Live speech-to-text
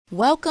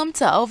Welcome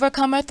to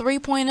Overcomer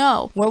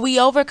 3.0, where we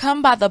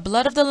overcome by the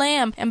blood of the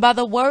Lamb and by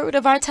the word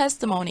of our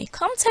testimony.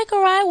 Come take a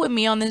ride with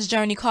me on this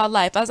journey called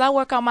life as I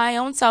work out my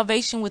own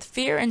salvation with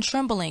fear and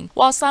trembling,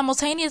 while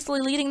simultaneously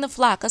leading the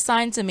flock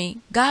assigned to me.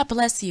 God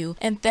bless you,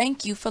 and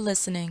thank you for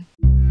listening.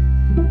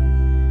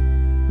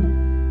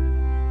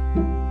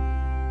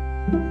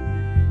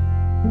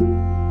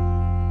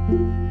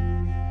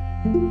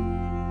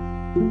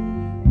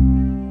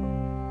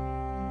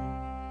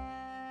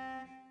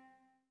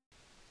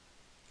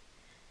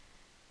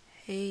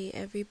 Hey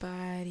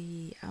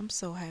everybody, I'm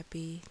so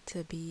happy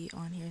to be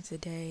on here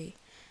today.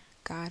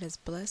 God has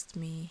blessed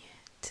me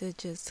to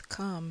just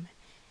come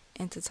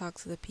and to talk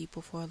to the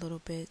people for a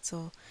little bit.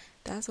 So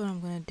that's what I'm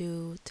going to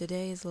do.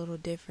 Today is a little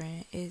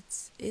different.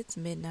 It's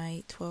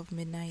midnight, 12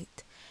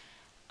 midnight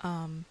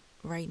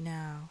right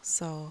now.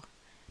 So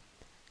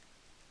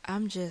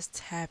I'm just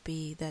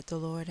happy that the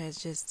Lord has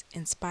just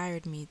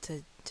inspired me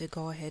to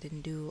go ahead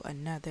and do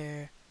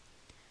another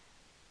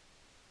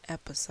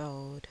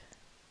episode.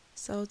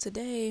 So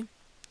today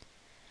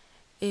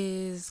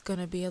is going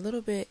to be a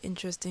little bit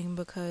interesting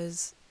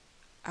because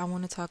I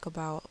want to talk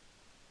about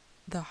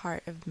the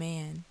heart of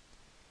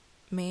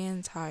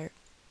man's heart.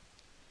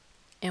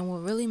 And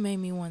what really made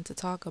me want to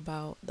talk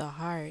about the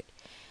heart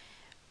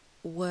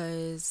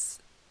was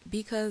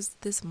because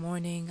this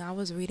morning I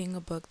was reading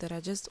a book that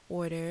I just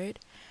ordered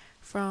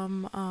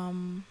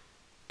from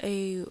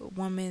a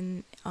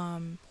woman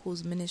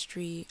whose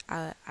ministry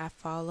I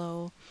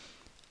follow.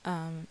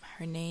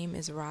 Her name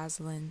is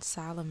Rosalind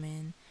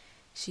Solomon.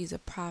 She's a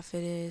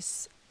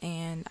prophetess,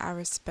 and I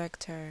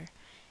respect her,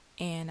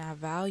 and I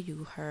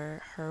value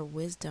her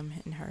wisdom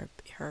and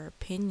her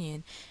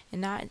opinion, and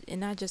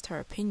not just her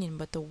opinion,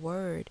 but the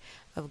word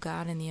of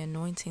God and the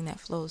anointing that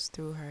flows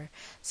through her.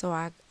 So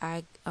I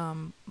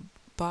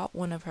bought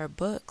one of her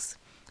books,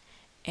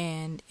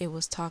 and it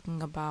was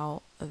talking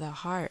about the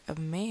heart of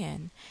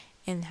man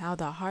and how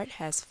the heart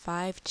has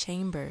 5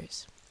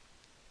 chambers,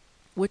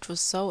 which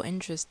was so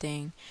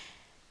interesting.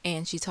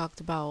 And she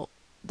talked about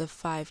the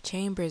 5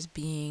 chambers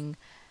being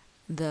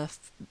the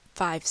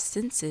 5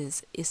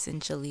 senses,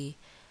 essentially: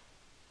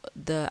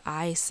 the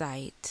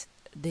eyesight,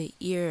 the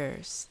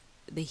ears,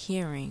 the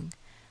hearing,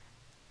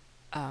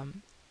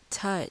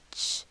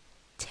 touch,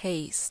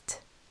 taste,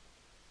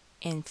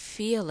 and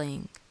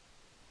feeling.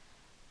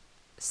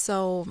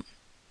 So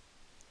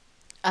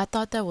I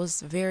thought that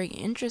was very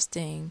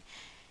interesting.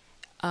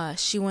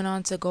 She went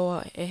on to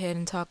go ahead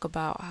and talk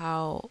about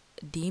how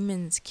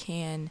demons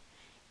can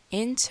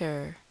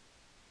enter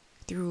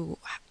through,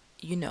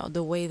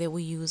 the way that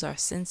we use our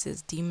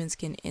senses. Demons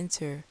can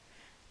enter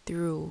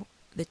through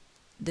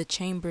the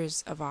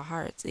chambers of our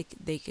hearts.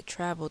 They could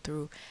travel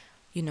through,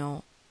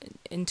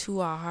 into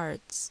our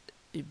hearts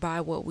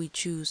by what we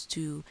choose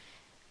to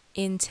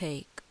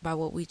intake, by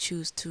what we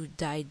choose to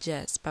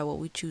digest, by what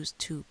we choose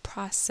to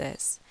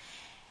process.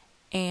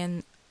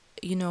 And,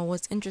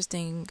 what's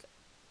interesting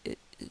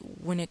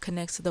when it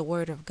connects to the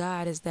word of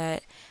God is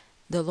that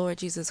the Lord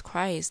Jesus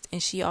Christ,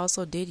 and she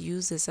also did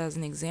use this as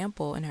an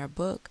example in her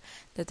book,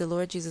 that the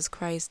Lord Jesus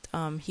Christ,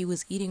 he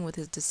was eating with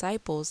his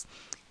disciples,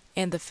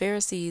 and the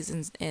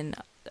Pharisees and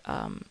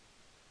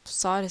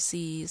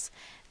Sadducees,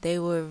 they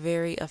were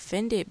very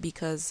offended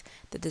because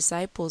the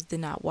disciples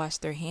did not wash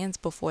their hands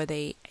before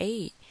they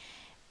ate,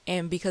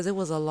 and because it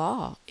was a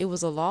law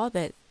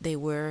that they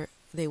were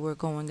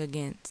going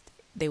against.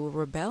 They were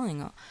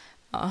rebelling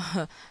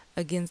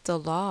against a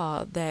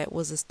law that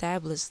was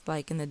established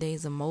like in the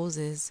days of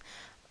Moses,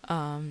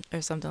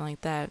 or something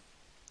like that.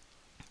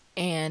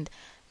 And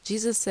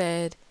Jesus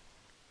said,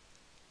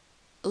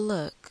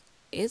 look,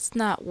 it's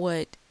not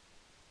what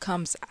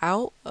comes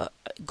out,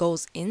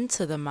 goes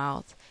into the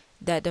mouth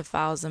that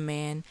defiles a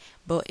man,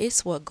 but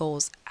it's what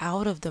goes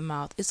out of the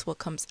mouth. It's what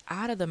comes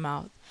out of the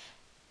mouth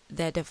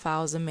that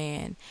defiles a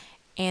man.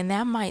 And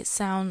that might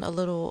sound a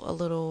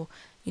little,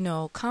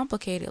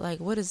 complicated. Like,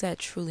 what does that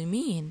truly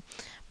mean?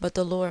 But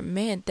the Lord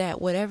meant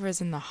that whatever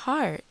is in the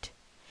heart,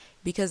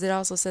 because it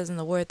also says in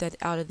the word that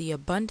out of the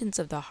abundance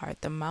of the heart,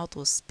 the mouth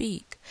will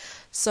speak.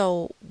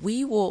 So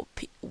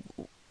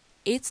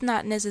it's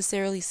not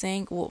necessarily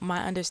saying,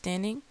 my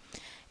understanding,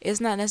 it's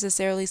not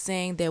necessarily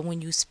saying that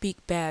when you speak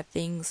bad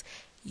things,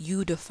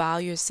 you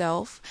defile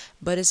yourself,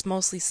 but it's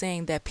mostly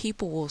saying that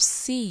people will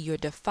see your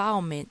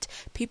defilement.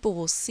 People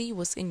will see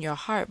what's in your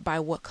heart by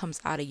what comes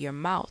out of your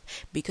mouth,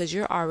 because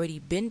you're already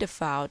been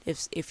defiled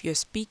if you're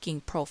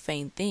speaking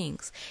profane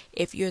things,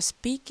 if you're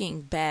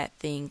speaking bad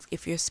things,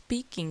 if you're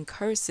speaking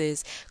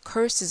curses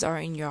are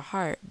in your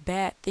heart.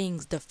 Bad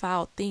things,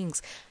 defiled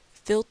things,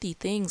 filthy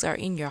things are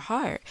in your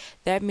heart.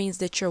 That means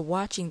that you're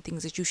watching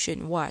things that you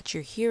shouldn't watch.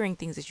 You're hearing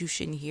things that you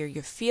shouldn't hear.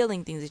 You're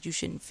feeling things that you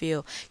shouldn't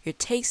feel. You're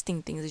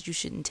tasting things that you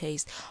shouldn't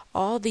taste.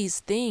 All these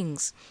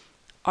things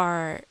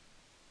are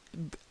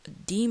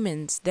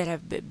demons that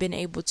have been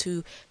able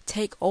to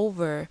take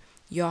over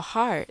your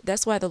heart.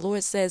 That's why the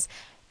Lord says,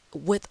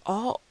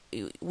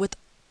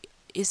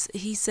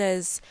 he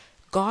says,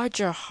 guard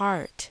your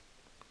heart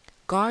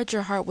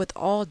with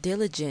all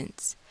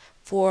diligence,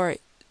 for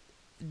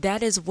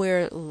that is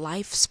where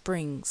life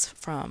springs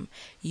from.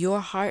 Your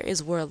heart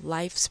is where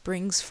life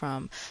springs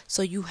from.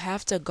 So you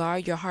have to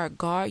guard your heart,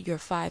 guard your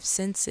five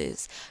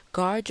senses,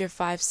 guard your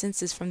five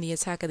senses from the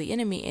attack of the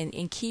enemy,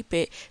 and keep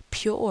it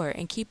pure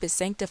and keep it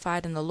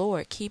sanctified in the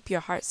Lord. Keep your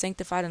heart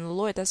sanctified in the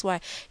Lord. That's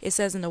why it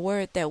says in the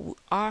word that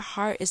our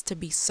heart is to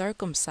be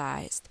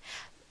circumcised.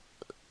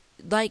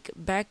 Like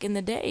back in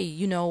the day,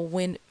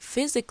 when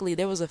physically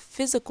there was a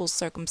physical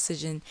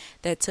circumcision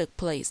that took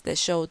place that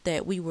showed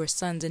that we were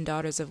sons and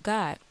daughters of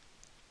God.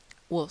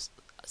 Well,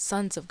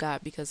 sons of God,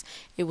 because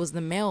it was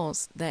the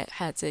males that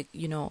had to,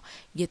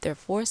 get their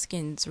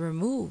foreskins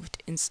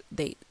removed, and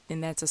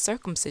that's a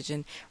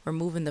circumcision,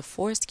 removing the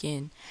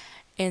foreskin,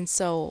 and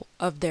so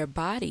of their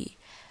body.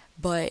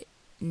 But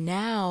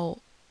now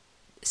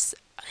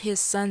his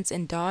sons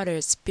and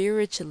daughters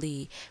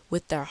spiritually,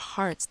 with their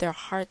hearts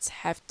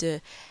have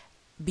to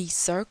be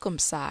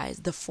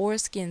circumcised. The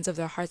foreskins of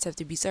their hearts have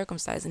to be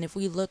circumcised. And if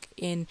we look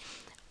in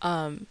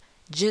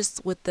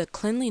just with the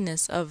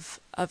cleanliness of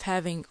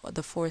having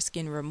the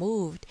foreskin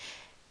removed,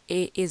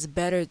 it is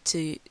better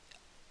to,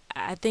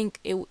 I think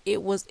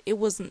it was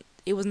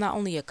not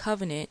only a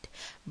covenant,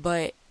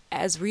 but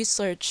as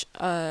research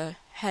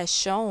has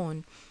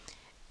shown,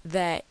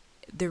 that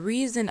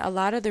a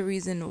lot of the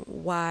reason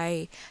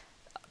why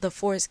the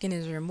foreskin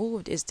is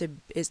removed is to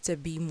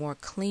be more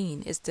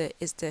clean, is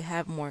to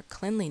have more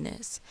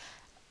cleanliness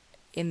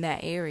in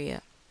that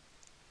area.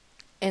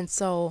 And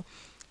so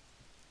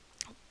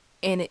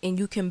and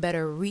you can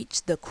better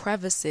reach the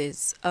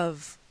crevices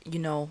of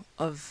that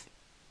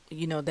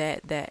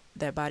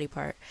body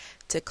part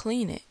to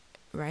clean it,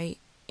 right?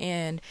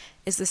 And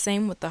it's the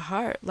same with the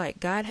heart. Like,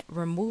 God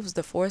removes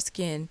the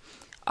foreskin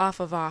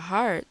off of our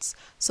hearts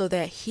so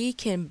that he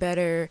can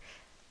better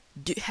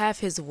have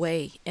his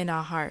way in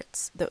our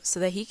hearts,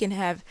 so that he can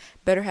have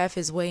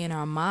his way in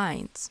our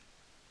minds,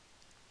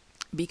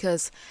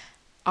 because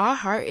our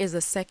heart is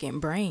a second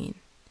brain.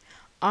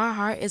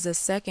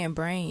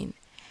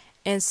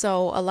 And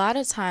so a lot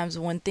of times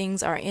when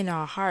things are in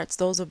our hearts,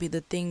 those will be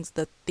the things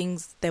that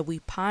we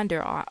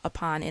ponder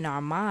upon in our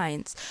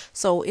minds.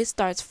 So it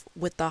starts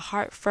with the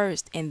heart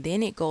first, and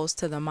then it goes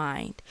to the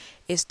mind.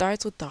 It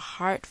starts with the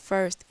heart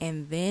first,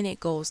 and then it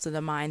goes to the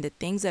mind. The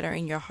things that are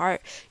in your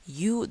heart,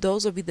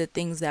 those will be the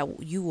things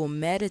that you will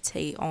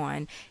meditate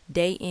on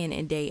day in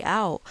and day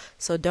out.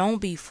 So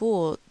don't be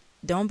fooled.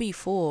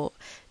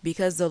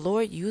 Because the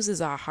Lord uses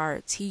our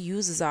hearts. He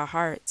uses our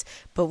hearts,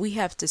 but we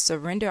have to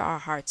surrender our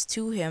hearts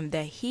to him,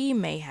 that he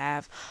may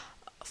have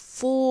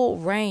full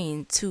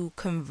reign to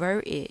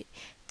convert it,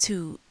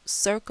 to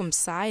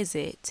circumcise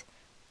it,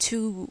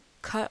 to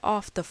cut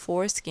off the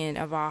foreskin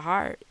of our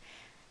heart.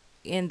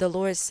 And the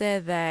Lord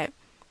said that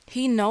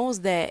he knows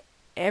that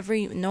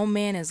no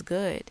man is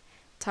good.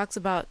 Talks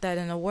about that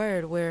in the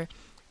word, where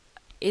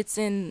it's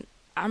in,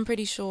 I'm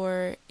pretty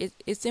sure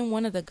it's in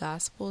one of the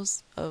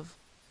Gospels of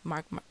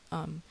Mark,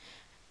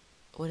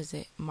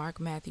 Mark,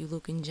 Matthew,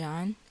 Luke, and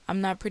John.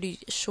 I'm not pretty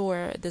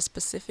sure the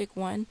specific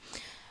one,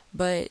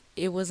 but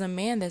it was a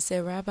man that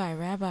said,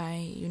 Rabbi,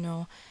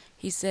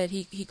 he said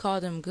he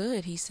called him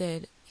good. He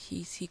said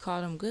he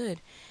called him good.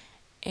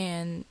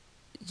 And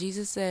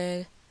Jesus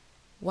said,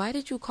 why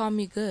did you call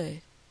me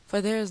good?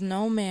 For there is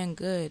no man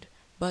good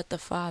but the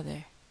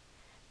Father.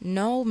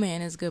 No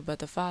man is good but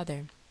the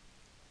Father.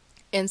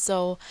 And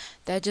so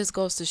that just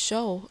goes to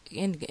show,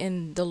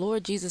 and the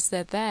Lord Jesus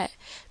said that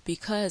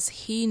because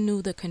he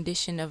knew the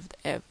condition of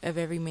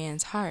every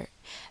man's heart,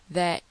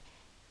 that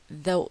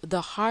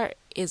the heart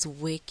is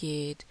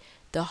wicked.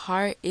 The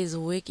heart is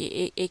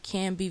wicked. It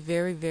can be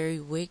very, very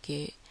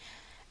wicked.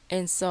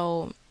 And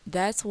so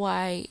that's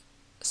why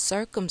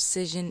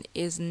circumcision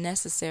is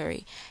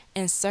necessary.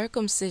 And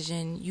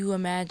circumcision, you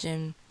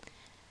imagine,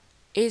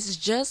 it's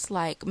just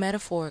like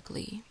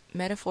metaphorically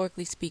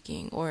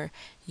speaking, or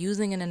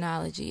using an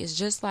analogy, it's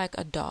just like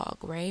a dog,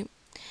 right?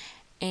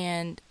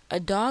 And a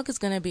dog is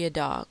going to be a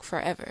dog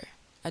forever.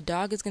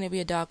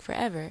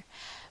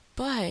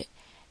 But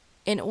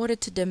in order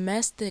to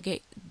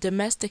domesticate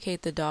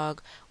the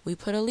dog, we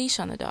put a leash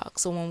on the dog.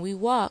 So when we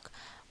walk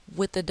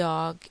with the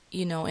dog,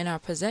 in our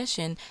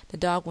possession, the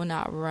dog will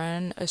not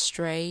run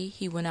astray.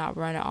 He will not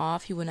run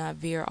off. He will not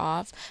veer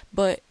off.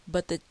 But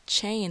the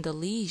chain, the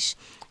leash,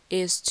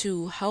 is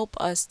to help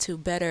us to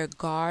better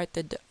guard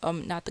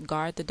not to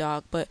guard the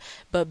dog, but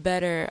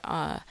better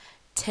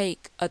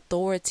take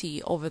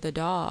authority over the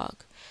dog.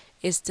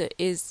 It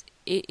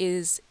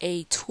is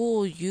a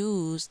tool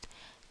used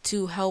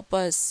to help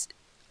us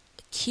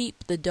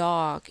keep the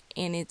dog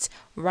in its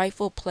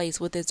rightful place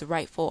with its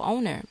rightful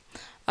owner.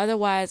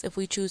 Otherwise, if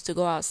we choose to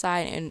go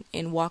outside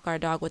and walk our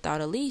dog without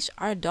a leash,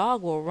 our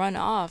dog will run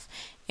off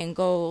and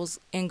go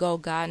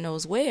God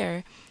knows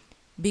where,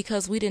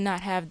 because we did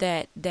not have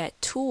that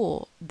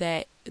tool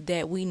that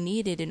we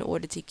needed in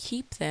order to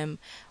keep them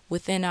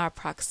within our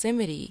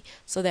proximity,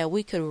 so that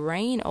we could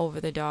reign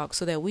over the dog,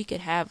 so that we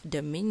could have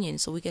dominion,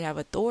 so we could have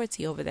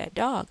authority over that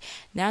dog.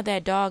 Now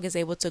that dog is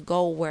able to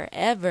go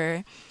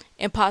wherever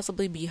and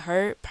possibly be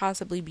hurt,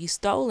 possibly be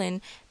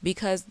stolen,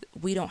 because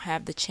we don't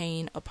have the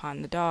chain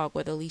upon the dog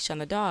or the leash on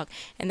the dog.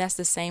 And that's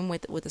the same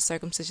with the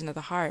circumcision of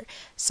the heart.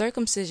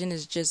 Circumcision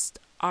is just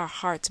our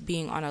hearts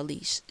being on a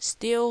leash,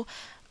 still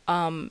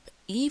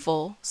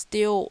evil,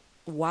 still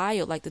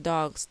wild like the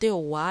dog,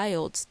 still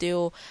wild,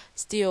 still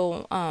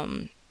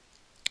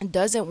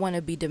doesn't want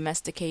to be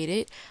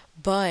domesticated,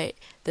 but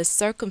the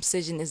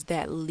circumcision is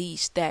that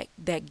leash that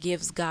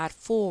gives God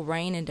full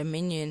reign and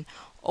dominion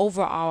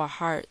over our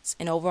hearts,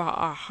 and over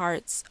our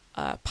hearts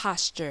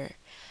posture,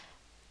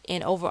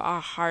 and over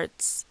our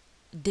hearts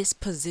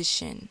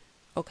disposition.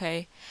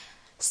 Okay,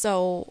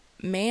 so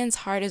man's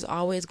heart is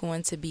always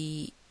going to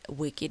be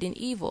wicked and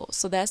evil.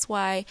 So that's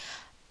why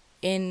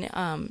in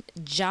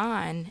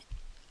John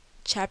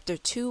chapter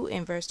 2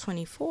 and verse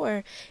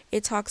 24,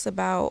 it talks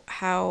about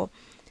how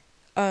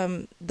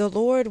the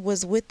Lord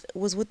was with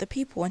the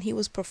people, and he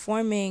was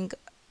performing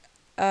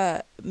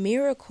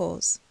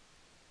miracles.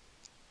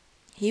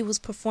 He was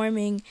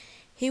performing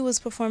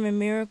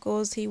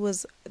miracles. He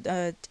was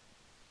he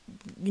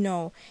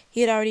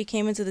had already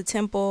came into the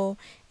temple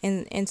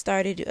and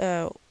started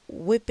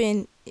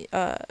whipping,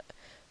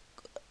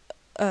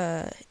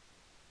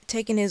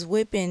 taking his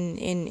whip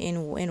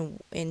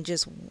and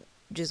just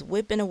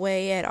whipping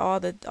away at all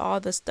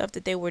the stuff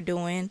that they were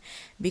doing,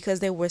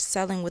 because they were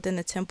selling within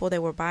the temple. They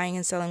were buying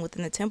and selling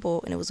within the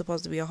temple, and it was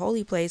supposed to be a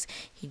holy place.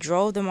 He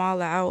drove them all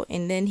out,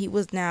 and then he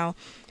was now,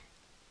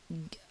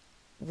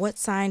 what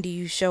sign do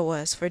you show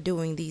us for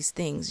doing these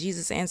things?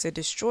 Jesus answered,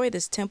 destroy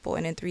this temple,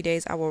 and in 3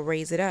 days I will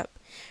raise it up.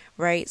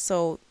 Right?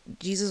 So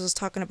Jesus was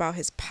talking about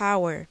his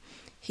power.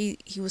 He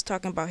was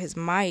talking about his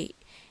might.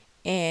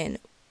 And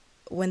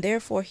when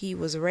therefore he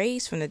was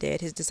raised from the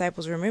dead, his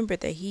disciples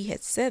remembered that he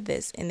had said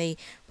this, and they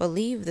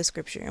believed the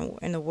scripture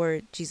and the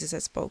word Jesus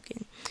had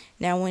spoken.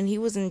 Now when he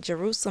was in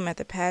Jerusalem at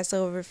the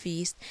Passover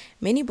feast,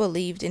 many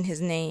believed in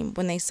his name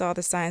when they saw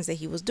the signs that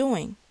he was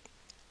doing.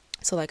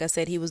 So like I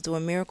said, he was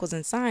doing miracles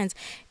and signs.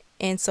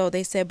 And so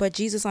they said, but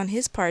Jesus on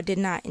his part did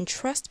not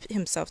entrust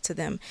himself to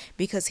them,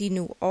 because he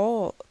knew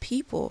all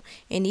people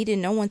and needed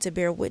no one to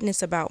bear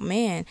witness about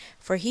man,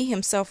 for he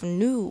himself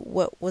knew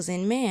what was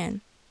in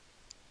man.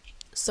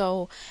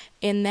 So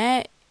in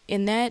that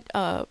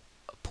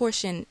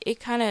portion, it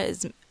kind of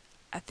is,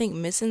 I think,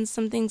 missing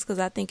some things, because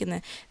I think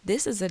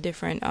this is a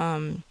different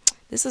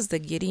this is the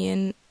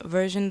Gideon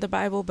version of the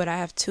Bible, but I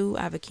have two.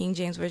 I have a King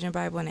James Version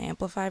Bible and an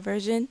Amplified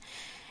version.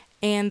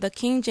 And the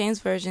King James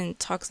Version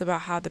talks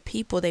about how the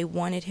people, they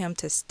wanted him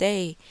to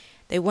stay.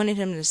 They wanted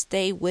him to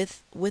stay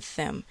with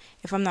them,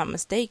 if I'm not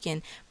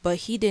mistaken. But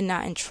he did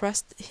not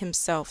entrust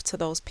himself to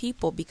those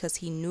people, because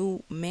he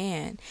knew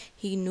man.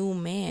 He knew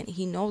man.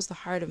 He knows the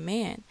heart of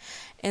man.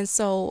 And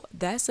so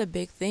that's a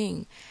big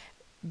thing,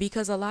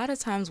 because a lot of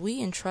times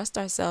we entrust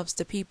ourselves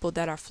to people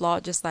that are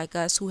flawed just like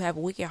us, who have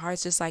wicked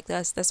hearts just like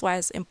us. That's why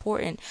it's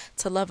important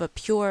to love a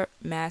pure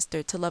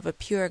master, to love a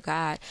pure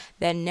God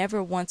that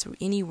never wants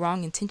any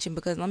wrong intention.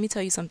 Because let me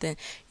tell you something,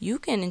 you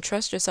can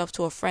entrust yourself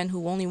to a friend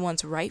who only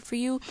wants right for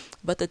you,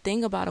 but the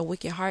thing about a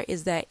wicked heart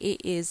is that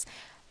it is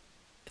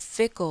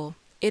fickle.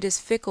 It is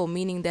fickle,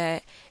 meaning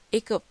that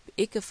it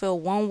could feel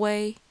one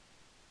way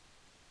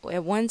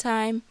at one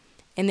time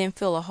and then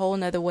feel a whole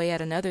nother way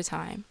at another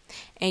time.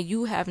 And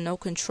you have no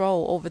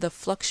control over the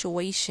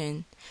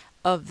fluctuation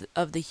of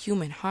the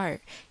human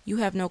heart. You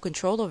have no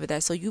control over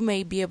that. So you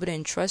may be able to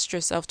entrust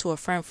yourself to a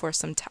friend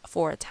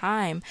for a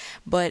time,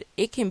 but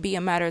it can be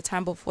a matter of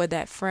time before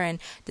that friend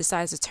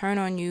decides to turn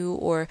on you,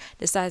 or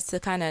decides to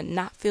kind of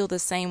not feel the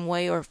same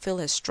way, or feel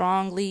as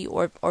strongly,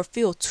 or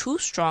feel too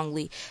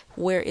strongly,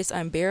 where it's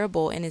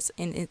unbearable and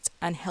it's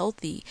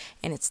unhealthy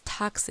and it's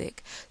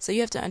toxic. So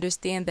you have to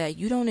understand that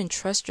you don't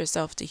entrust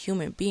yourself to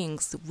human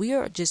beings. We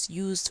are just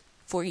used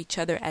for each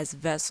other as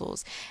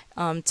vessels,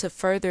 to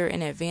further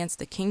and advance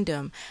the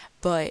kingdom,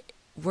 but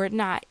we're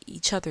not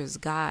each other's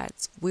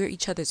gods. We're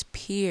each other's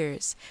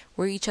peers.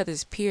 We're each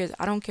other's peers.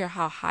 I don't care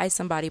how high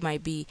somebody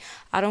might be.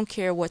 I don't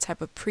care what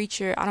type of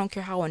preacher. I don't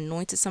care how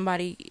anointed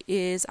somebody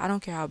is. I don't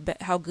care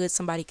how good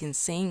somebody can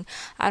sing.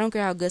 I don't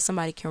care how good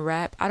somebody can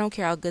rap. I don't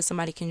care how good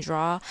somebody can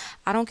draw.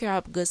 I don't care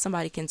how good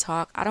somebody can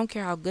talk. I don't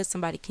care how good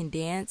somebody can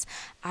dance.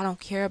 I don't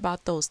care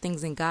about those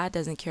things, and God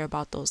doesn't care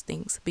about those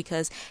things,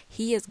 because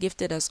he has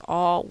gifted us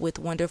all with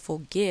wonderful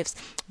gifts,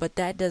 but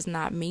that does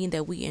not mean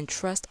that we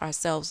entrust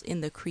ourselves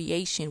in the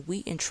creation.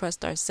 We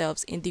entrust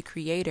ourselves in the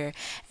Creator.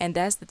 And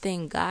that's the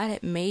thing. God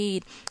had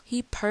made,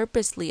 he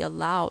purposely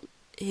allowed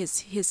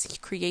his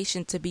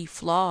creation to be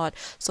flawed,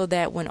 so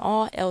that when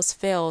all else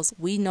fails,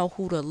 we know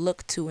who to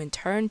look to and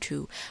turn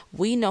to.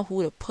 We know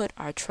who to put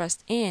our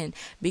trust in,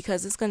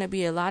 because it's going to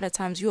be a lot of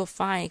times you'll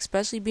find,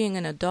 especially being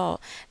an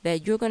adult,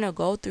 that you're going to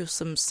go through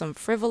some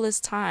frivolous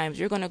times.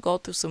 You're going to go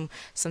through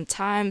some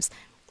times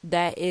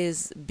that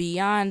is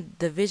beyond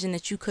the vision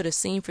that you could have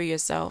seen for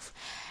yourself.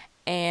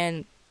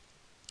 And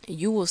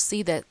you will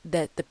see that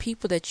the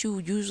people that you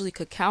usually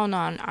could count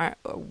on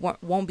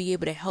won't be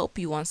able to help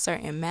you on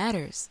certain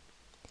matters.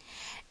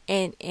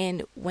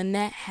 And when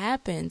that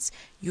happens,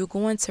 you're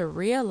going to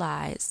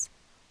realize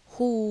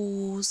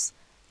whose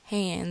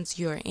hands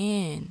you're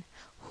in,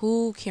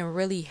 who can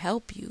really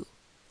help you.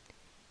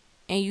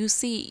 And you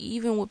see,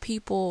 even with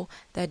people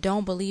that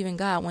don't believe in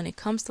God, when it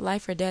comes to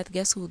life or death,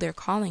 guess who they're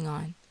calling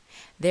on?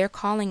 They're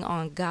calling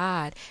on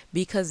God,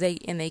 because they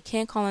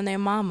can't call on their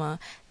mama.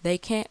 They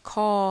can't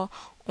call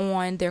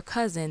on their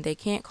cousin. They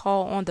can't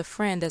call on the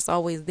friend that's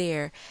always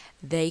there.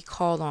 They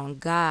call on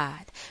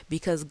God,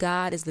 because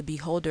God is the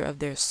beholder of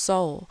their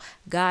soul.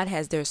 God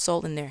has their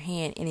soul in their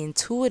hand, and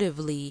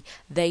intuitively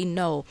they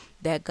know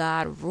that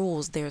God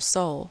rules their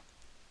soul.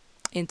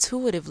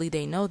 Intuitively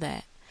they know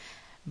that.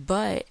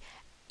 But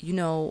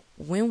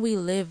when we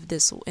live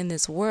in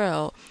this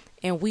world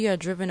and we are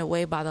driven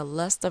away by the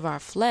lust of our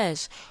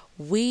flesh,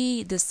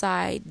 we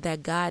decide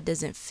that God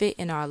doesn't fit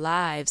in our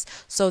lives.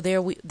 So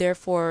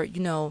therefore,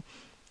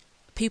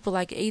 people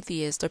like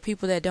atheists or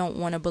people that don't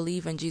want to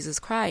believe in Jesus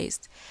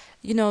Christ,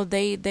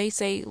 they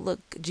say, look,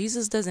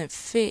 Jesus doesn't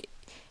fit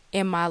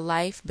in my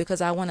life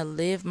because I want to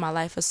live my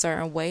life a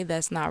certain way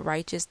that's not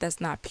righteous, that's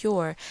not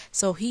pure.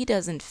 So he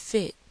doesn't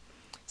fit.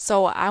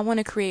 So I want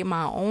to create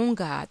my own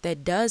God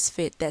that does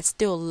fit, that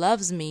still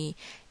loves me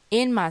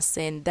in my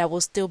sin, that will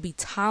still be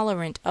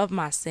tolerant of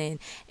my sin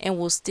and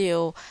will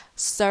still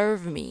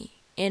serve me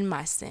in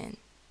my sin.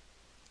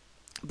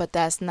 But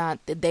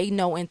they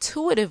know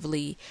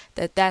intuitively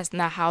that that's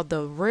not how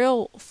the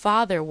real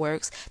Father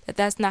works,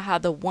 that's not how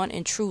the one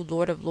and true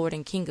Lord of Lords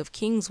and King of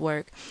Kings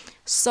work.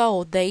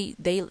 So they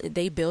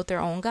build their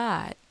own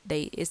God.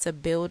 It's a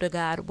build a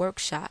God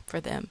workshop for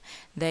them.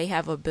 They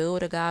have a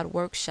build a God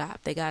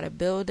workshop. They got to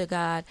build a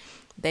God.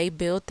 They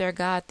build their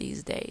God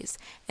these days.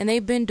 And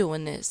they've been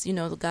doing this.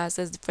 God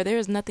says, for there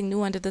is nothing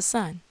new under the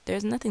sun.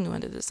 There's nothing new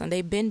under the sun.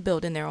 They've been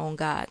building their own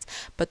gods.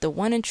 But the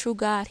one and true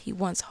God, he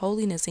wants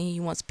holiness and he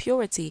wants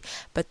purity.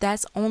 But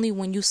that's only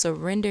when you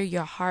surrender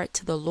your heart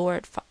to the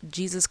Lord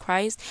Jesus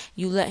Christ.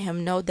 You let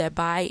him know that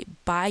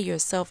by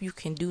yourself you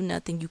can do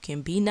nothing, you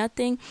can be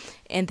nothing,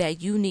 and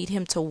that you need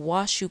him to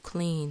wash you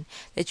clean.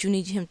 That you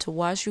need him to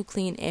wash you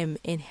clean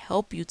and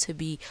help you to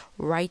be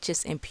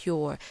righteous and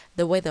pure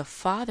the way the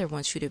Father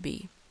wants you to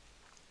be.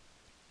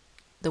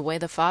 The way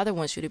the Father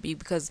wants you to be,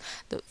 because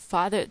the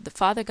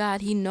Father God,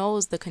 he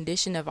knows the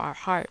condition of our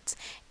hearts,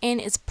 and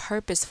it's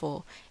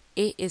purposeful.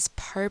 It is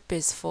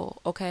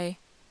purposeful, okay?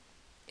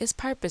 It's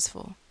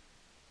purposeful.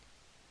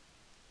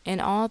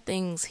 And all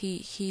things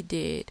he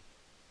did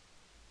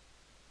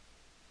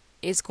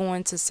is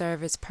going to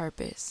serve its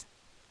purpose.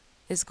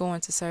 It's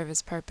going to serve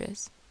its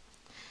purpose.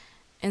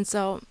 And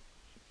so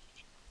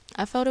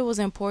I felt it was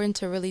important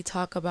to really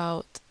talk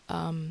about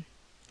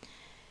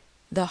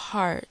the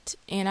heart.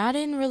 And I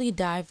didn't really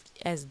dive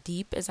as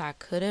deep as I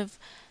could have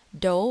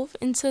dove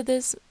into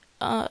this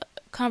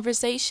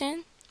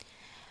conversation.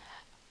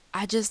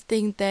 I just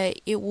think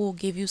that it will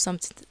give you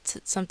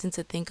something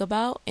to think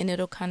about, and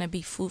it'll kind of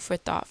be food for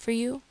thought for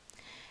you.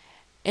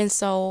 And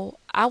so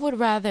I would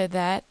rather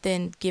that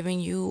than giving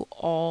you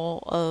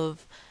all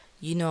of,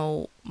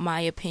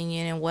 my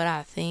opinion and what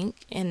I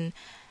think. And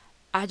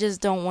I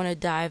just don't want to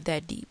dive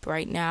that deep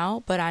right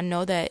now. But I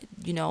know that,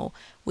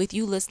 with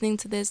you listening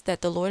to this,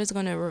 that the Lord is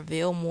going to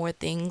reveal more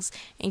things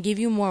and give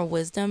you more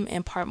wisdom,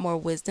 impart more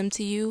wisdom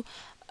to you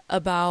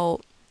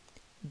about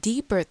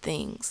deeper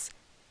things.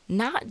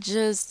 Not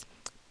just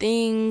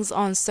things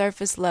on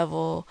surface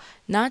level,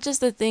 not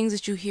just the things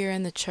that you hear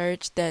in the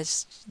church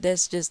that's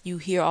just you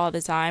hear all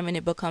the time and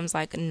it becomes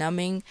like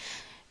numbing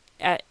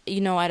at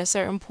a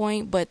certain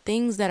point, but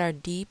things that are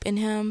deep in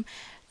him.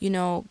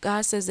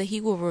 God says that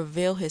he will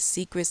reveal his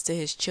secrets to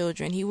his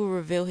children. He will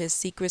reveal his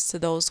secrets to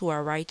those who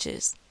are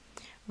righteous,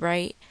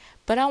 right?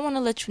 But I want to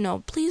let you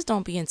know, please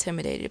don't be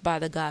intimidated by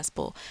the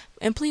gospel,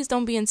 and please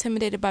don't be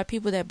intimidated by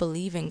people that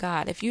believe in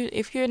God.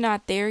 If you're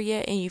not there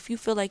yet, and if you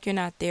feel like you're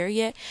not there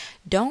yet,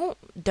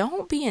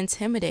 don't be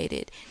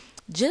intimidated.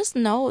 Just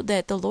know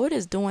that the Lord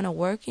is doing a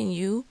work in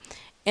you,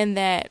 and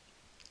that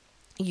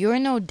you're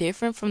no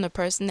different from the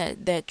person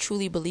that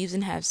truly believes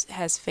and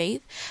has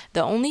faith.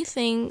 The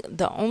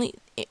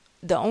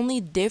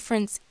only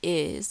difference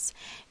is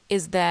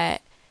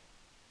that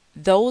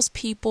those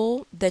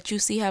people that you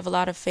see have a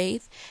lot of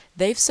faith,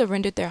 they've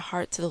surrendered their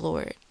heart to the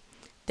Lord.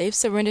 They've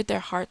surrendered their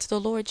heart to the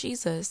Lord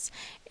Jesus.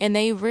 And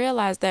they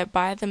realize that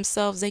by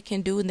themselves they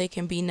can do and they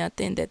can be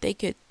nothing, that they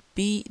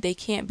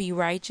can't be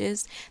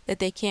righteous, that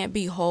they can't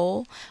be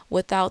whole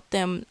without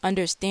them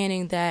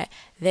understanding that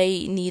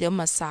they need a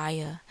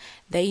Messiah.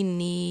 They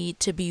need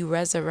to be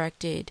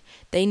resurrected.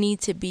 They need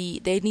to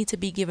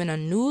be given a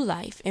new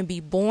life and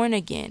be born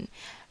again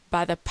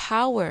by the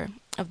power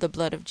of the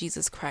blood of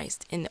Jesus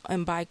Christ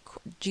and by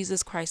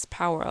Jesus Christ's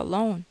power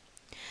alone.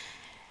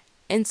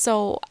 And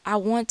so I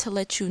want to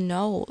let you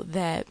know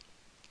that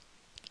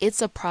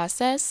it's a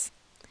process,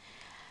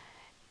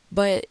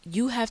 but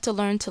you have to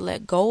learn to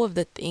let go of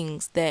the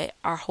things that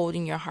are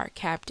holding your heart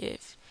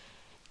captive.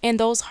 And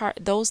those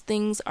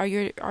things are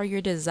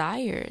your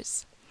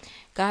desires.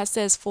 God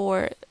says,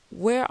 for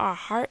where our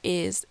heart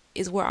is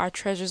where our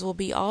treasures will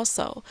be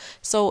also.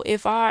 So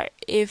if our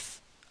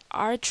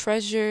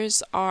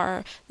treasures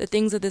are the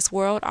things of this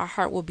world, our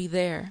heart will be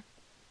there.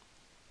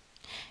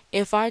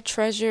 If our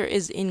treasure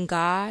is in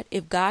God,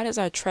 if God is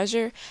our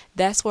treasure,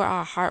 that's where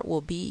our heart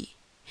will be.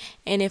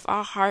 And if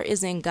our heart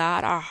is in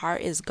God, our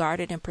heart is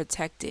guarded and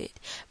protected.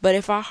 But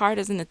if our heart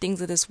is in the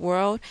things of this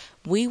world,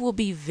 we will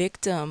be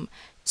victim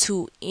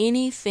to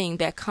anything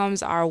that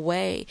comes our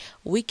way.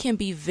 We can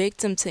be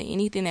victim to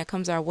anything that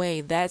comes our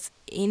way. That's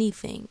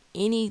anything,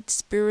 any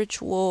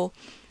spiritual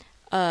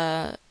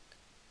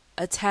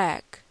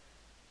attack,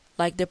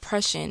 like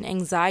depression,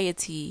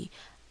 anxiety,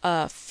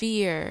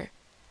 fear,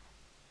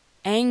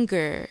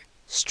 anger,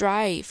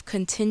 strife,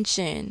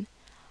 contention,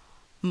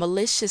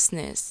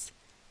 maliciousness,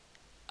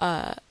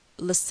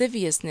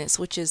 lasciviousness,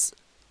 which is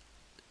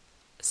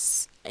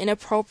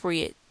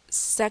inappropriate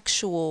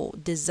sexual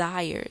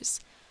desires,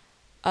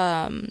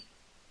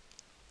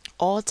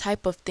 all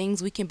type of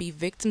things. We can be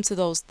victim to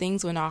those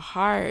things when our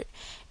heart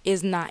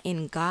is not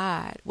in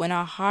God, when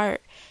our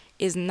heart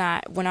is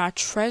not, when our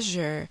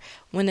treasure,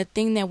 when the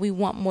thing that we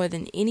want more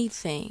than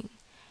anything,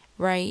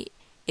 right,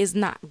 is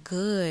not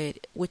good,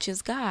 which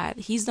is God.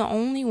 He's the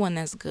only one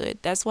that's good.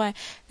 That's why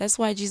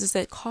Jesus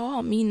said,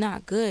 call me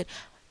not good,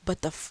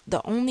 but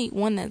the only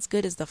one that's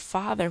good is the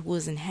Father who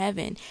is in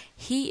heaven.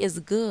 He is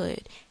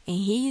good, and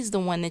he's the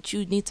one that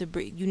you need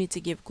to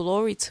give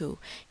glory to.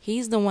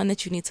 He's the one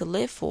that you need to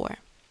live for.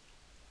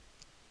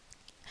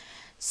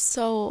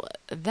 So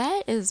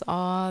that is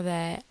all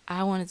that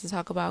I wanted to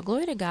talk about.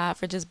 Glory to God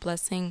for just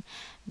blessing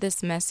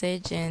this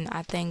message, and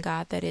I thank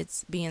God that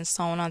it's being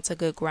sown onto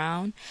good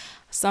ground.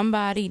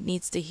 Somebody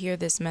needs to hear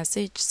this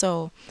message,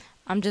 so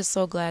I'm just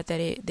so glad that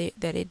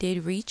it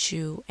did reach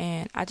you,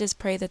 and I just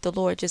pray that the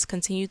Lord just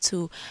continue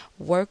to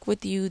work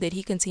with you, that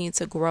He continue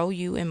to grow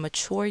you and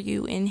mature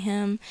you in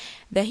Him,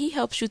 that He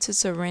helps you to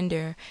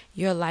surrender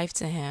your life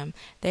to Him,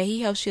 that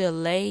He helps you to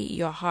lay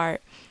your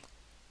heart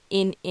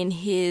in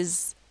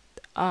His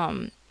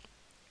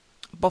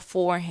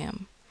before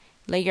Him.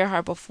 Lay your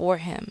heart before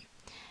Him.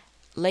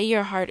 Lay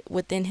your heart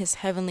within His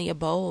heavenly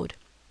abode.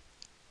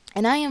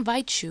 And I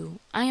invite you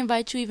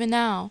even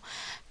now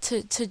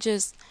to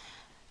just,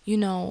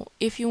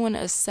 if you want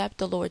to accept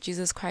the Lord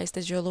Jesus Christ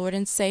as your Lord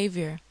and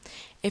Savior,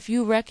 if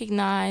you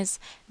recognize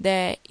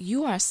that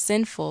you are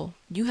sinful,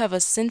 you have a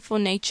sinful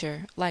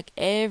nature like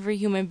every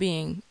human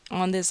being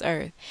on this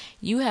earth.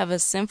 You have a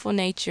sinful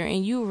nature,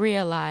 and you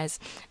realize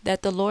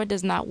that the Lord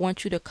does not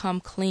want you to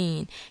come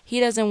clean. He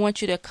doesn't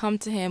want you to come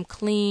to Him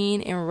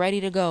clean and ready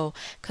to go,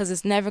 because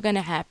it's never going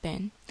to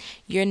happen.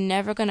 You're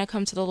never going to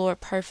come to the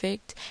Lord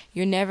perfect.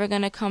 You're never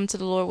going to come to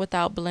the Lord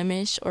without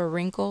blemish or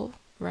wrinkle,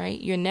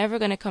 right? You're never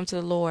going to come to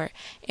the Lord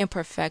in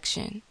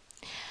perfection.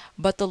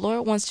 But the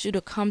Lord wants you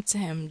to come to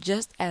Him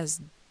just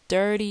as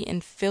dirty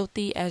and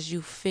filthy as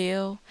you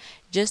feel,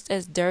 just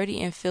as dirty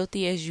and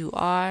filthy as you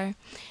are,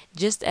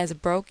 just as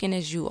broken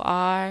as you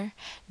are,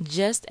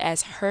 just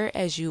as hurt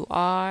as you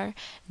are,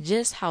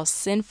 just how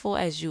sinful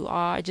as you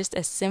are, just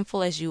as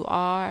sinful as you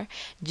are,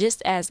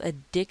 just as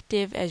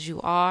addictive as you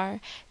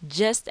are,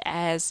 just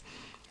as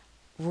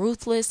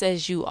ruthless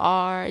as you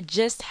are,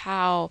 just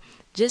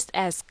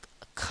as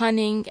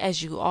cunning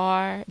as you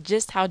are,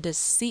 just how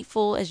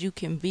deceitful as you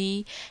can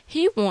be.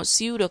 He wants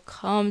you to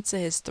come to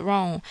His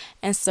throne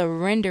and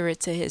surrender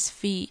it to His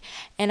feet.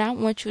 And I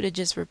want you to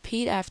just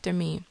repeat after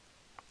me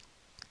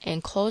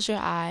and close your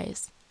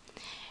eyes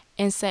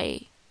and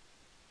say,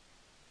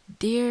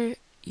 Dear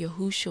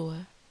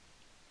Yahushua,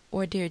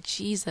 or Dear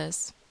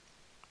Jesus,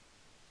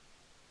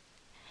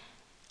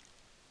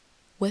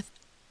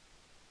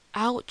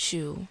 without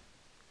you,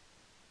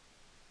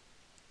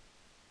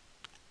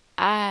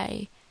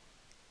 I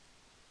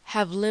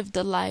have lived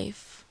a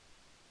life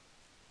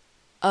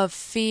of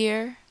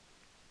fear,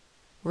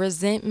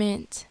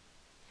 resentment,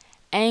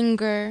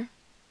 anger,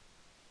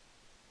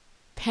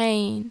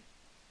 pain,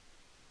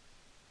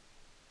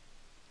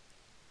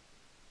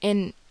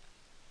 and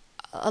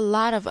a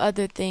lot of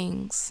other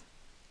things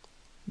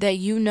that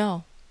you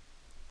know.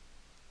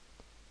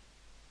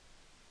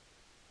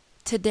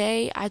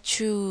 Today I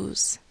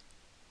choose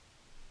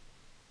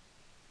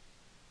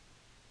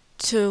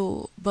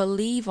to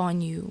believe on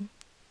you.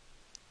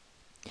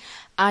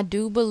 I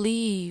do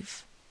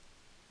believe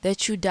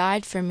that you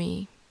died for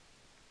me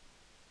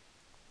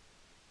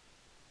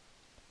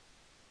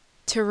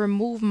to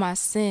remove my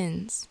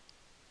sins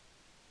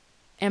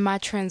and my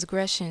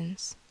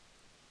transgressions,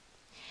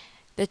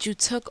 that you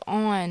took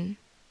on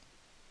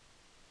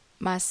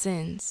my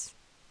sins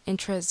and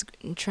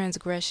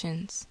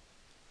transgressions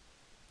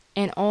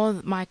and all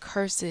my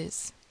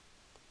curses,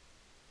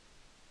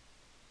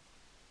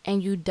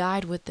 and you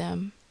died with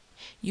them.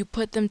 You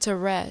put them to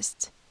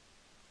rest.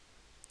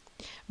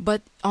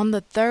 But on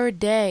the third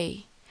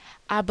day,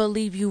 I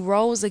believe you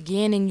rose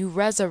again and you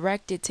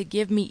resurrected to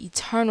give me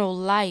eternal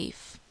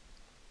life.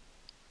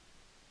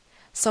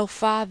 So,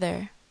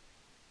 Father,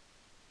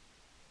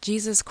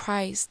 Jesus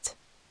Christ,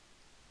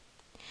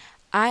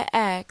 I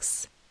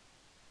ask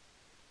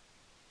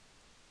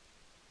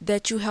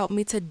that you help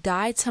me to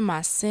die to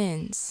my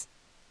sins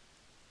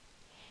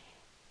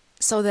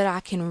so that I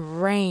can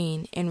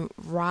reign and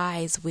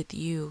rise with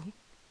you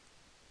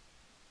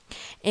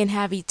and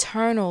have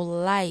eternal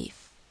life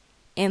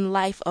and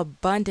life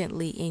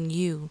abundantly in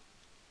you.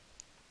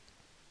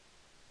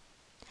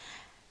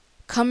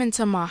 Come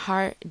into my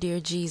heart, dear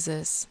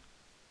Jesus.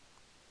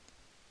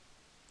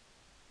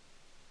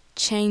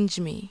 Change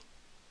me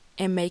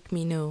and make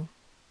me new.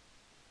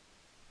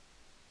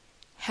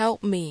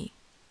 Help me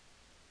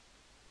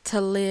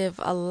to live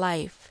a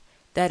life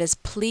that is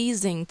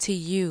pleasing to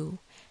you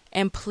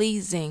and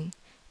pleasing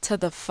to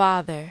the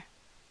Father.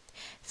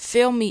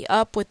 Fill me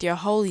up with your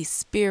Holy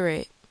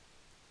Spirit.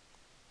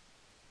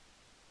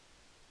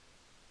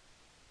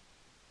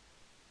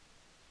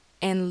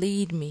 And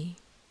lead me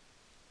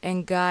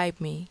and guide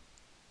me.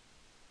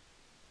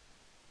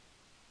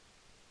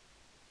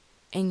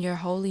 In your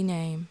holy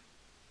name,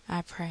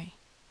 I pray.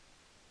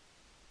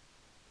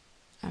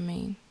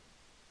 Amen.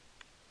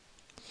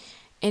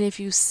 And if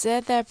you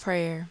said that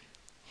prayer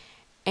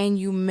and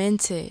you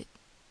meant it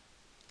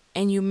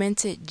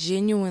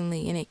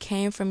genuinely, and it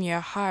came from your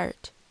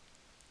heart,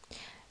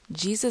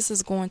 Jesus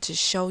is going to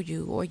show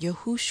you, or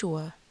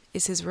Yahushua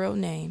is his real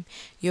name,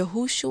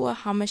 Yahushua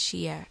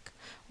HaMashiach,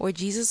 or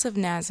Jesus of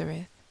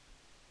Nazareth,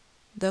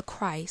 the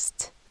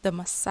Christ, the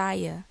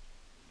Messiah.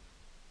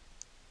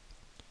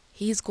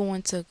 He's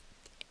going to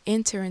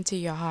enter into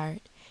your heart.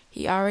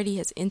 He already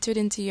has entered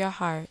into your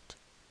heart.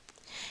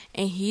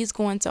 And he's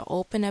going to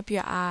open up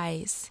your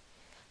eyes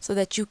so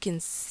that you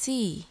can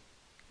see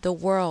the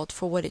world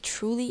for what it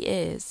truly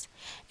is.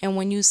 And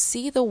when you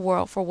see the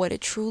world for what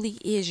it truly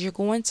is, you're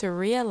going to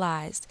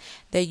realize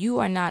that you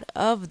are not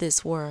of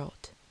this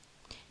world.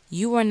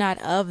 You are not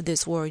of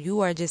this world. You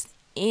are just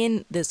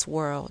in this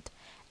world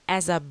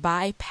as a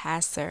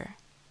bypasser.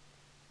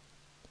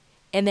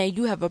 And that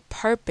you have a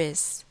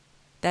purpose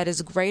that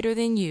is greater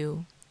than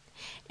you.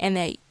 And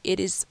that it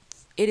is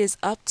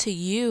up to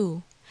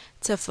you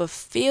to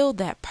fulfill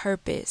that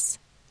purpose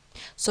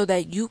so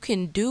that you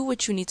can do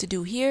what you need to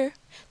do here,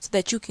 so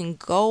that you can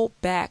go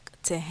back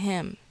to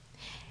him.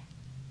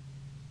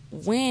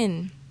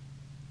 When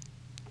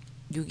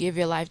you give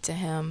your life to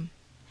him,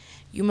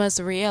 you must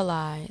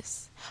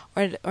realize,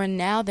 or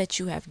now that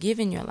you have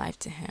given your life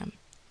to him,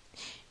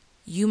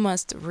 you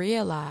must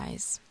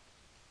realize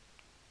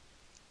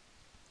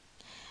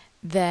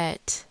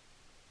that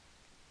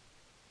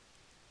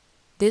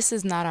this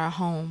is not our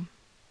home.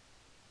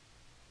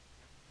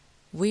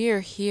 We are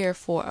here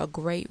for a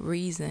great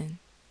reason,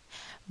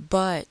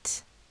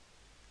 but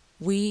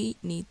we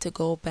need to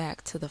go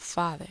back to the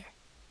Father,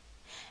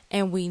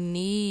 and we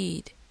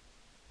need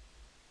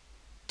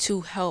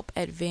to help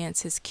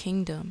advance his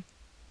kingdom.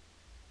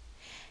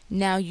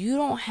 Now, you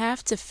don't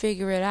have to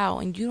figure it out,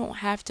 and you don't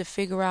have to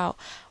figure out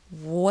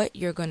what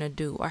you're going to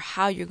do or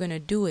how you're going to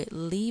do it.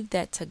 Leave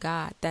that to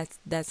God.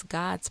 That's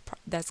God's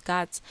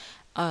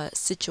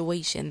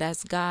situation.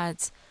 That's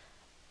God's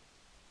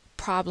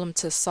problem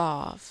to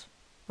solve.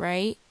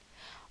 Right?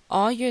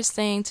 All you're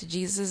saying to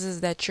Jesus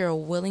is that you're a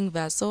willing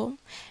vessel,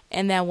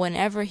 and that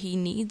whenever he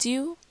needs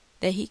you,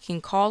 that he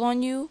can call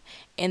on you,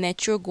 and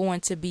that you're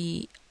going to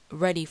be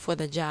ready for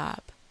the job.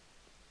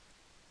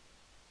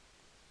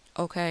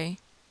 Okay?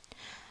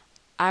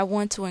 I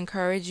want to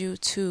encourage you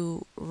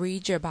to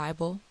read your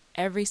Bible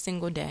every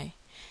single day.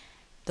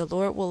 The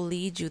Lord will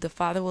lead you. The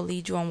Father will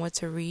lead you on what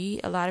to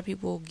read. A lot of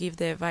people give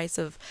the advice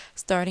of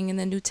starting in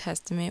the New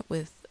Testament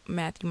with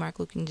Matthew, Mark,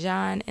 Luke, and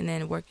John, and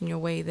then working your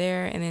way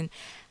there, and then,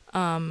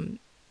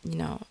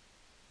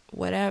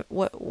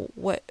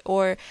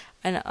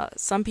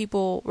 some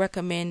people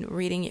recommend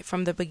reading it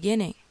from the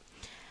beginning.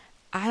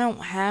 I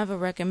don't have a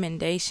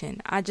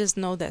recommendation. I just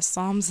know that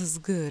Psalms is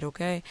good,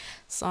 okay?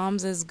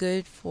 Psalms is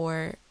good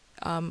for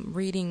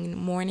reading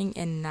morning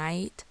and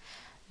night,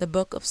 the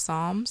book of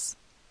Psalms,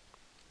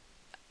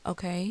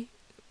 okay?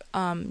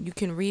 You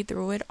can read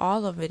through it.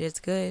 All of it is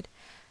good.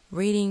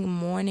 Reading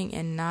morning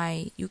and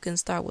night. You can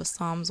start with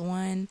Psalms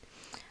 1.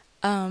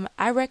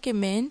 I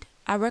recommend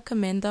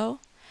though,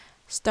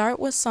 start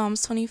with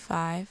Psalms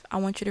 25. I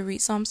want you to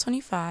read Psalms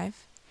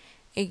 25.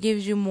 It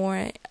gives you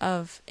more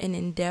of an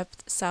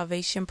in-depth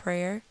salvation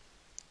prayer.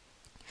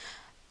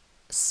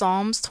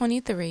 Psalms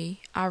 23.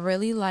 I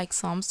really like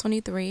Psalms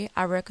 23.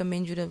 I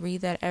recommend you to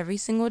read that every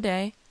single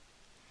day.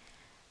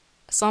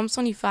 Psalms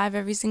 25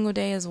 every single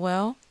day as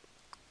well.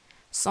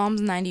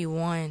 Psalms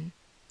 91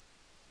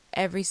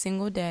 every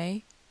single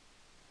day.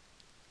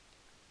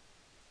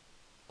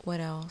 What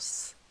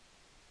else?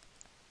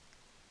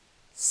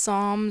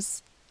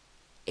 Psalms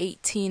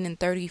 18 and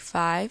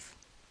 35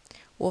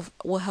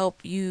 will help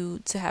you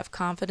to have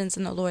confidence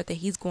in the Lord that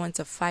he's going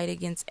to fight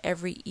against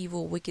every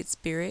evil, wicked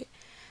spirit.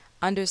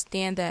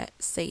 Understand that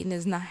Satan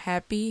is not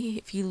happy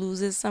if he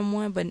loses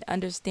someone, but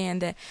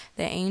understand that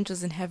the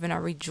angels in heaven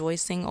are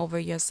rejoicing over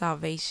your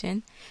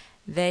salvation.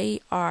 They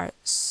are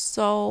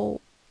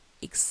so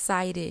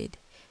excited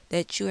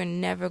that you are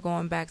never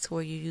going back to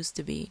where you used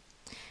to be.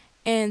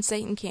 And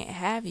Satan can't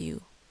have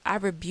you. I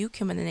rebuke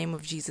him in the name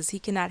of Jesus. He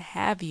cannot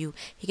have you.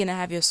 He cannot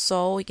have your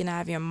soul. He cannot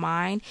have your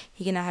mind.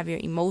 He cannot have your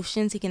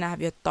emotions. He cannot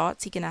have your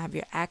thoughts. He cannot have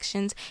your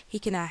actions. He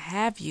cannot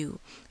have you.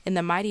 In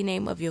the mighty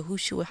name of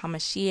Yahushua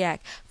HaMashiach,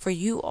 for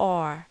you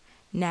are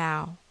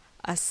now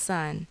a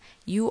son.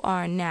 You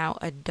are now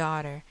a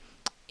daughter.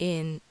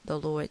 in the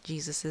Lord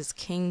Jesus's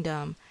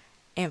kingdom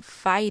and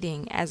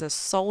fighting as a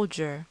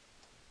soldier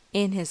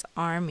in his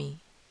army.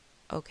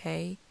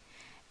 Okay?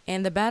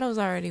 And the battle's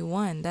already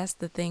won. That's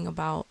the thing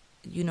about,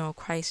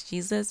 Christ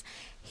Jesus.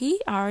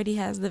 He already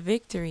has the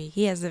victory.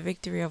 He has the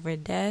victory over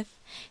death.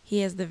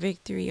 He has the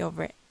victory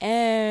over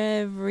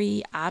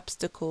every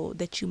obstacle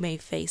that you may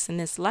face in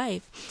this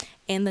life.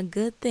 And the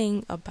good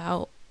thing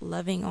about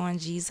loving on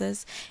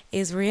Jesus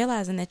is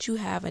realizing that you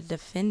have a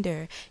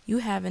defender. You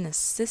have an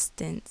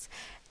assistance.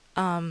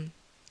 You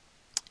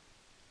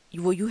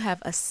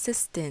have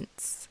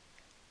assistance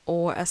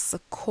or a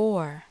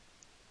succor.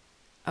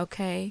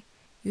 Okay?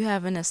 You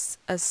have an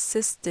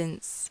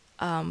assistance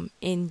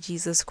in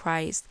Jesus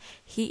Christ.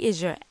 He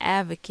is your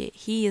advocate.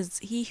 He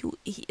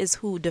is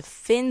who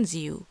defends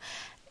you.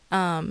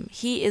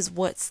 He is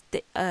what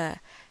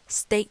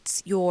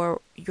states your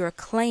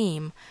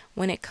claim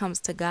when it comes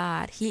to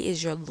God. He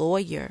is your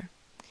lawyer.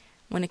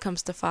 When it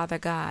comes to Father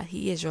God,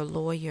 He is your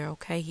lawyer.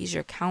 Okay, He's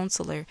your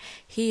counselor.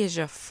 He is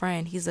your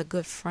friend. He's a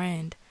good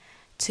friend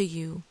to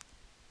you.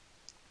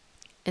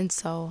 And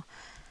so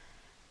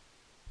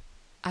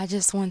I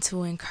just want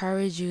to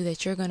encourage you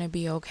that you're going to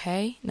be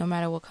okay. No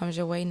matter what comes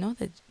your way, know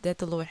that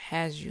the Lord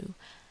has you.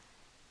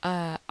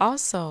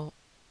 Also,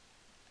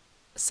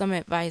 some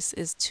advice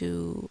is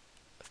to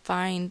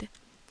find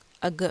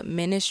a good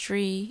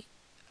ministry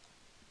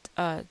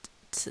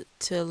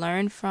to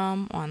learn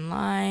from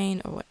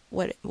online or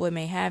what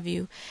may have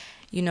you.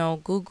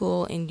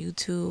 Google and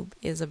YouTube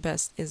is a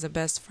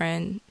best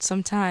friend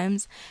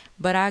sometimes,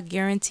 but I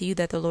guarantee you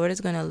that the Lord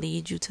is going to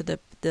lead you to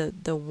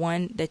the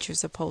one that you're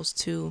supposed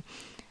to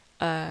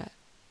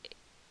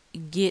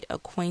get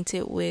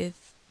acquainted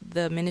with,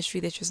 the ministry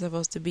that you're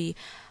supposed to be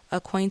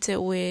acquainted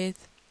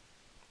with.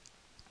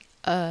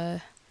 I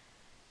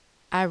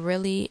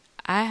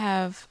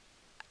have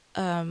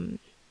a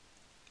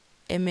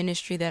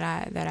ministry that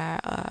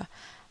I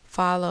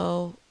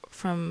follow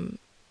from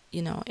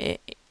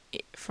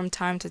from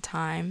time to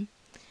time,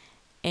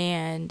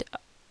 and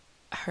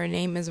her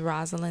name is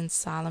Rosalind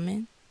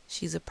Solomon.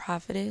 She's a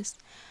prophetess.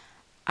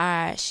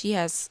 She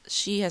has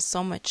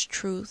so much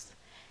truth.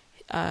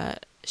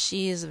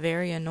 She is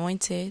very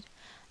anointed.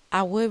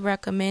 I would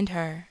recommend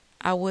her.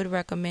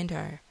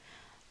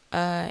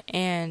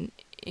 And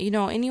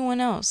anyone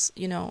else,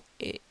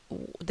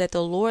 that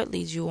the Lord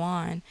leads you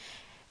on,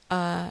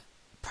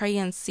 pray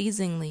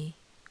unceasingly.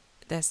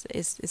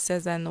 It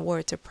says that in the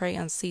word, to pray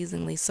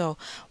unceasingly. So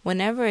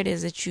whenever it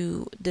is that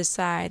you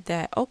decide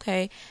that,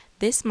 okay,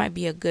 this might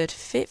be a good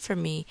fit for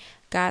me,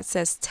 God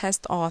says,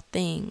 test all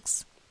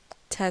things.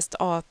 Test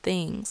all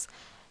things.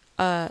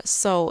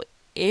 So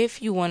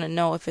if you want to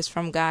know if it's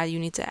from God, you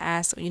need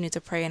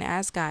to pray and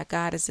ask God,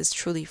 God, is this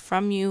truly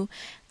from you?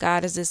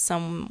 God, is this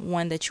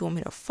someone that you want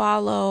me to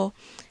follow?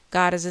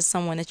 God, is this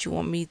someone that you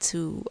want me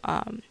to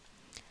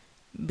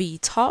be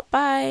taught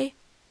by?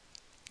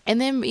 And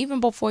then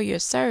even before your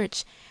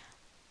search,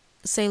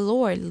 say,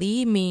 Lord,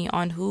 lead me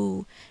on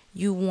who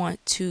you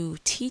want to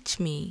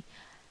teach me,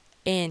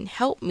 and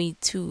help me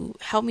to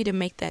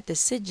make that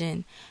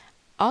decision.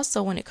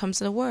 Also, when it comes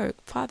to the word,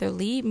 Father,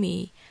 lead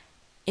me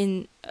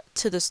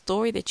to the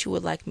story that you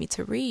would like me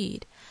to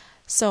read.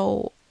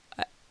 So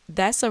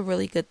that's a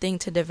really good thing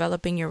to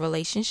develop in your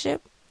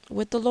relationship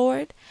with the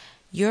Lord.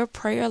 Your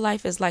prayer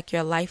life is like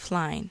your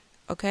lifeline.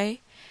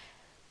 Okay.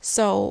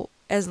 So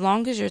as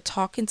long as you're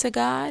talking to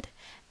God,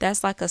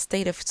 that's like a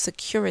state of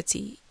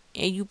security,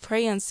 and you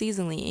pray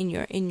unceasingly in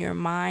your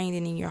mind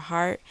and in your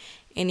heart,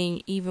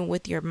 and even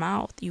with your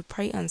mouth. You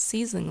pray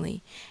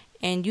unceasingly,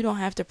 and you don't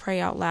have to pray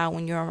out loud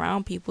when you're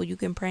around people. You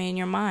can pray in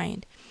your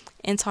mind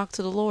and talk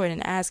to the Lord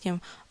and ask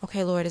Him,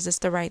 okay, Lord, is this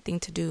the right thing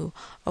to do?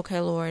 Okay,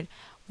 Lord,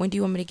 when do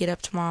you want me to get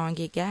up tomorrow and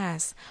get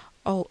gas?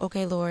 Oh,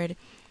 okay, Lord,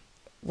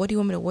 what do you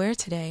want me to wear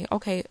today?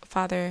 Okay,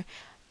 Father,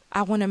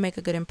 I want to make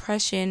a good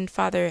impression.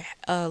 Father,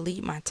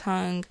 lead my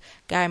tongue,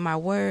 guide my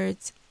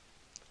words.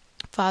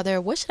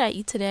 Father, what should I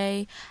eat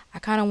today? I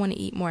kind of want to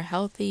eat more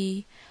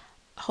healthy.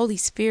 Holy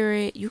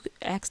Spirit, you could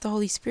ask the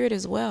Holy Spirit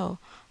as well.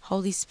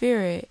 Holy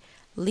Spirit,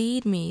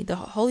 lead me. The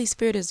Holy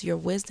Spirit is your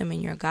wisdom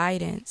and your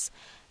guidance.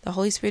 The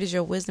Holy Spirit is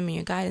your wisdom and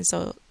your guidance.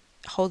 So,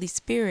 Holy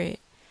Spirit,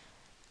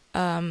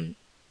 where do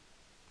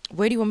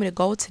you want me to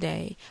go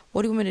today?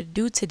 What do you want me to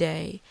do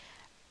today?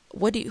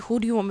 Who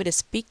do you want me to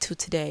speak to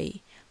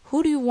today?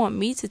 Who do you want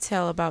me to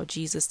tell about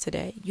Jesus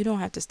today? You don't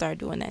have to start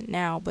doing that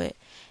now, but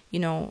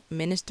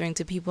ministering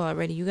to people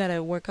already, you got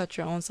to work out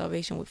your own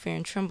salvation with fear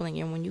and trembling.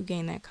 And when you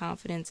gain that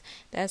confidence,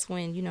 that's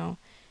when,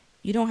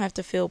 you don't have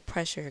to feel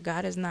pressure.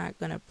 God is not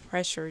going to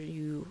pressure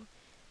you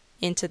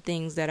into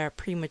things that are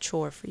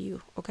premature for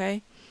you.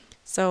 Okay.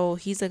 So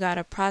He's a God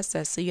of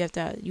process. So you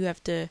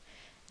have to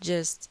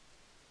just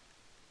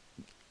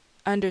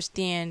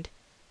understand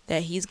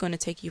that He's going to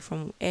take you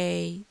from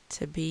A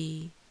to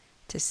B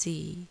to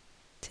C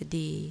to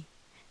D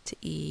to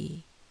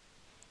E.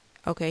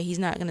 Okay, He's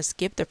not going to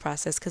skip the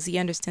process, because He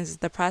understands that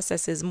the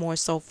process is more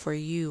so for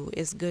you.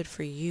 It's good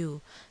for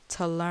you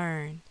to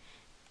learn,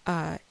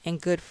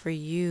 and good for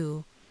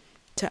you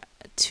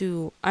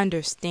to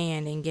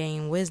understand and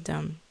gain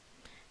wisdom.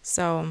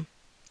 So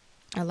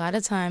a lot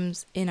of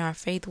times in our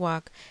faith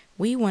walk,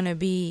 we want to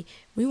be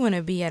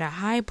at a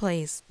high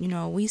place.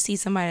 We see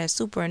somebody that's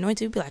super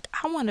anointed, we be like,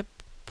 I want to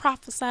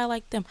prophesy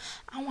like them.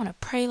 I want to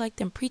pray like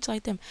them, preach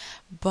like them.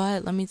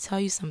 But let me tell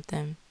you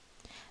something.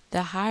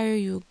 The higher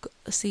you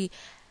see,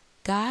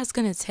 God's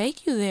going to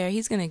take you there.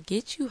 He's going to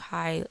get you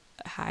high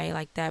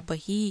like that, but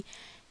he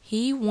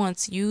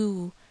wants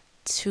you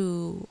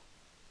to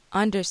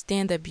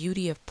understand the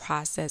beauty of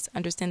process,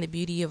 understand the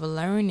beauty of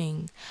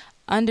learning,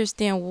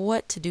 understand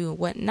what to do,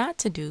 what not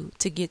to do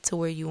to get to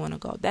where you want to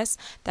go.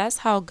 That's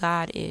how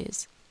God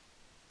is.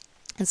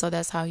 And so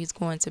that's how he's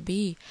going to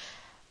be.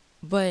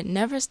 But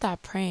never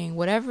stop praying.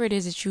 Whatever it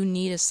is that you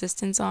need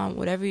assistance on,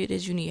 whatever it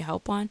is you need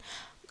help on,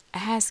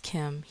 ask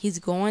him. He's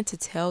going to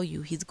tell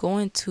you. He's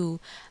going to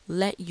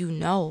let you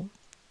know.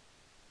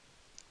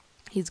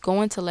 He's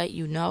going to let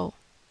you know.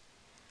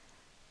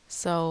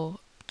 So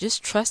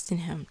just trust in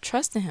him.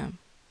 Trust in him.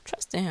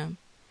 Trust in him.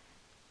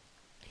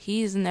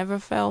 He's never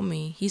failed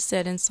me. He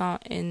said in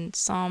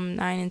Psalm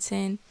 9 and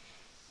 10,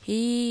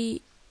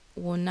 he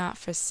will not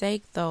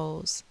forsake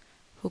those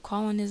who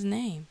call on his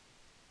name.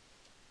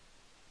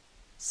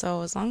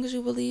 So as long as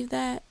you believe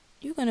that,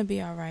 you're going to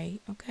be all right,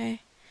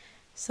 okay?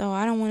 So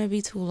I don't want to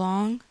be too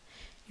long.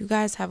 You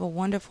guys have a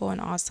wonderful and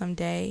awesome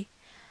day.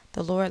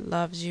 The Lord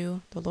loves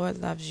you. The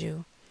Lord loves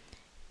you.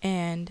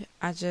 And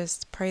I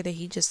just pray that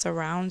he just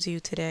surrounds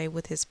you today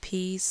with his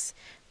peace,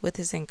 with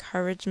his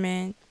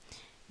encouragement,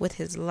 with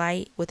his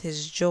light, with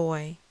his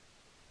joy.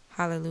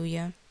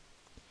 Hallelujah.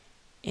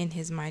 In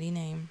his mighty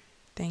name.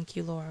 Thank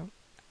you, Lord.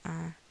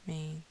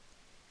 Amen.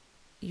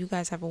 You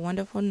guys have a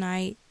wonderful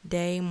night,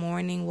 day,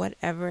 morning,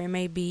 whatever it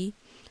may be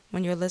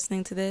when you're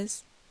listening to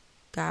this.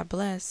 God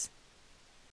bless.